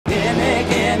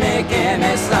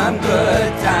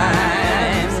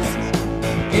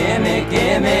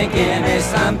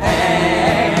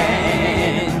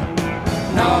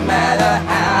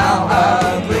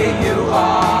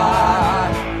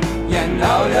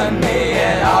to me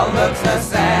it all looks the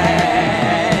same.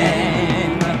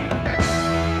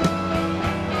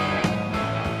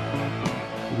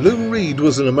 Lou Reed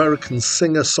was an American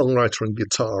singer, songwriter, and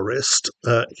guitarist.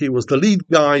 He was the lead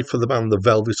guy for the band The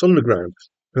Velvet Underground,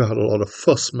 who had a lot of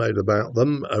fuss made about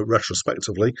them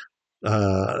retrospectively.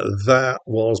 That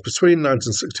was between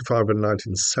 1965 and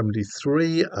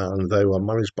 1973, and they were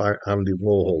managed by Andy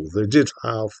Warhol. They did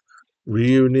have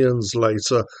reunions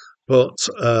later, but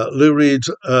Lou Reed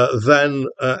then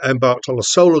embarked on a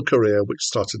solo career, which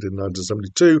started in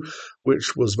 1972,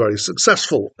 which was very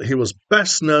successful. He was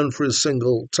best known for his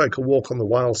single Take a Walk on the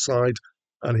Wild Side,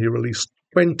 and he released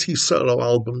 20 solo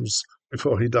albums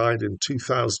before he died in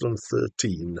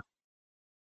 2013.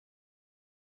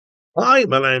 Hi,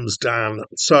 my name's Dan.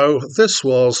 So this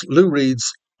was Lou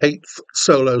Reed's 8th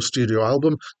solo studio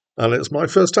album, and it's my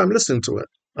first time listening to it.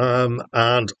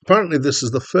 And apparently this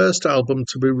is the first album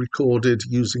to be recorded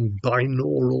using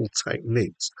binaural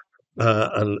techniques,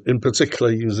 and in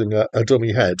particular using a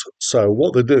dummy head. So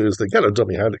what they do is they get a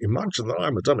dummy head, imagine that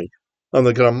I'm a dummy, and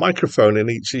they get a microphone in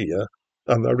each ear,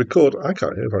 and they record, I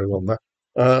can't hear very well now,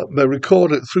 they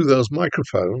record it through those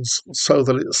microphones so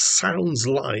that it sounds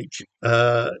like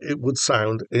it would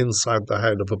sound inside the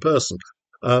head of a person.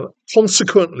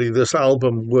 Consequently, this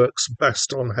album works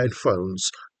best on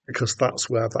headphones, because that's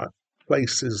where that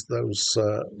places those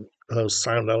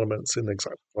sound elements in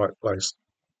exactly the right place.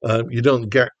 You don't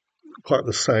get quite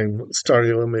the same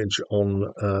stereo image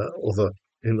on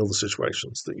in other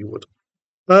situations that you would.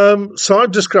 So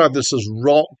I'd describe this as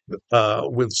rock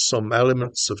with some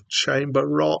elements of chamber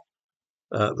rock.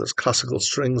 There's classical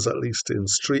strings, at least in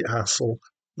Street Hassle.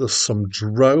 There's some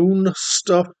drone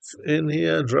stuff in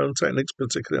here, drone techniques,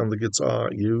 particularly on the guitar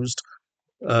used.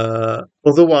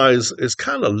 Otherwise, it's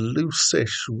kind of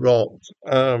loosish rock,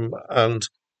 and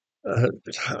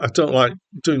I don't like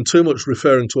doing too much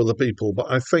referring to other people, but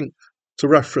I think to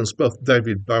reference both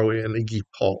David Bowie and Iggy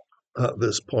Pop at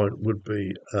this point would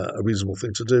be a reasonable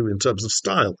thing to do in terms of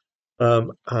style.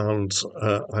 And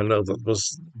I know that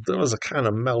there was a kind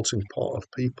of melting pot of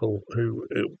people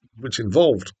which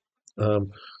involved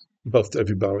both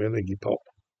David Bowie and Iggy Pop.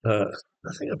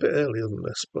 I think a bit earlier than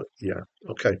this, but yeah,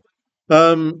 okay.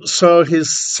 So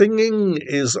his singing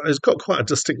he's got quite a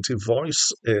distinctive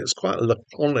voice. It's quite a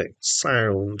laconic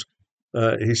sound.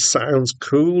 He sounds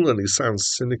cool and he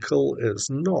sounds cynical. It's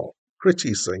not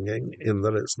pretty singing in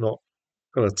that it's not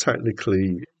kind of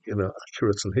technically,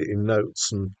 accurate and hitting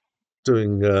notes and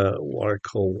doing what I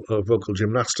call vocal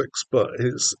gymnastics. But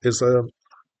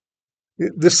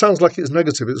this sounds like it's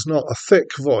negative. It's not a thick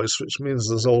voice, which means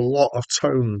there's a lot of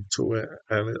tone to it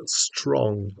and it's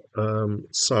strong.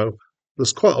 So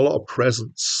there's quite a lot of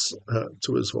presence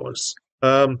to his voice.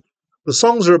 The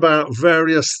songs are about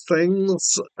various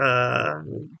things.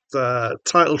 The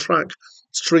title track,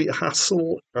 Street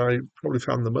Hassle, I probably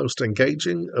found the most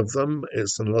engaging of them.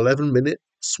 It's an 11-minute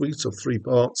suite of 3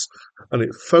 parts, and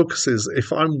it focuses,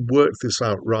 if I work this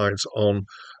out right, on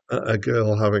a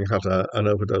girl having had an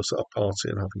overdose at a party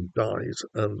and having died,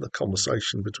 and the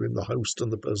conversation between the host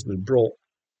and the person who brought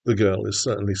the girl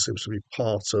certainly seems to be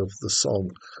part of the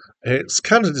song. It's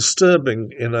kind of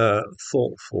disturbing in a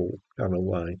thoughtful kind of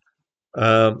way.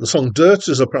 The song Dirt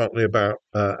is apparently about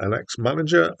an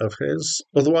ex-manager of his.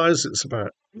 Otherwise, it's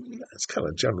kind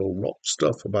of general rock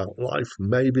stuff about life.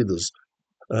 Maybe there's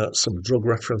some drug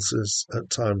references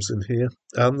at times in here.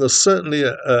 And there's certainly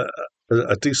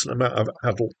a decent amount of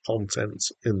adult content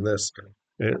in this.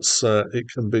 It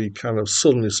can be kind of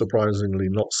suddenly surprisingly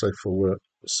not safe for work.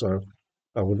 So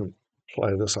I wouldn't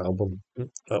play this album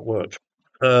at work.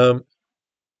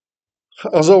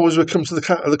 As always, we come to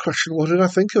the question, what did I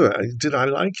think of it? Did I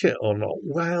like it or not?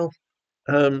 Well,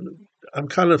 I'm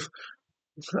kind of...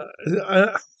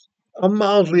 I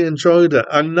mildly enjoyed it.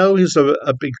 I know he's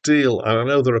a big deal, and I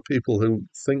know there are people who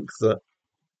think that...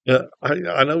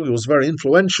 I know he was very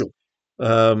influential.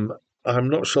 I'm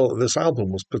not sure that this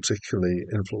album was particularly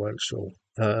influential.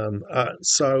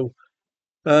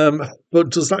 But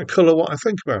does that colour what I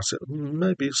think about it?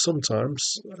 Maybe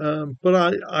sometimes. But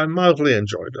I mildly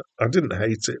enjoyed it. I didn't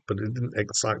hate it, but it didn't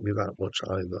excite me that much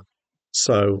either.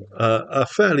 So a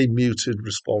fairly muted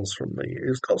response from me.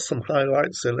 It's got some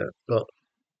highlights in it, but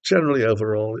generally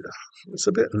overall, it's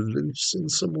a bit loose in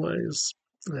some ways.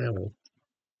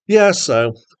 Yeah,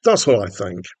 so that's what I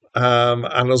think.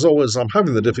 And as always, I'm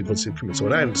having the difficulty of coming to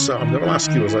an end, so I'm going to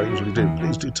ask you, as I usually do,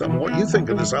 please do tell me what you think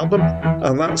of this album,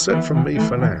 and that's it from me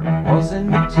for now. Wasn't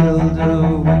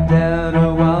Matilda without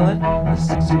her wallet? The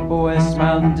sexy boy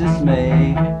smiled in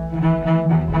dismay.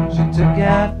 She took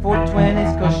out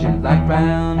 420s cause she liked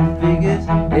round figures.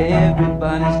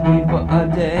 Everybody's free for a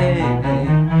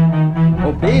day.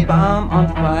 I'm on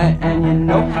fire, and you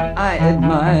know I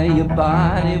admire your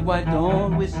body. Why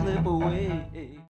don't we slip away?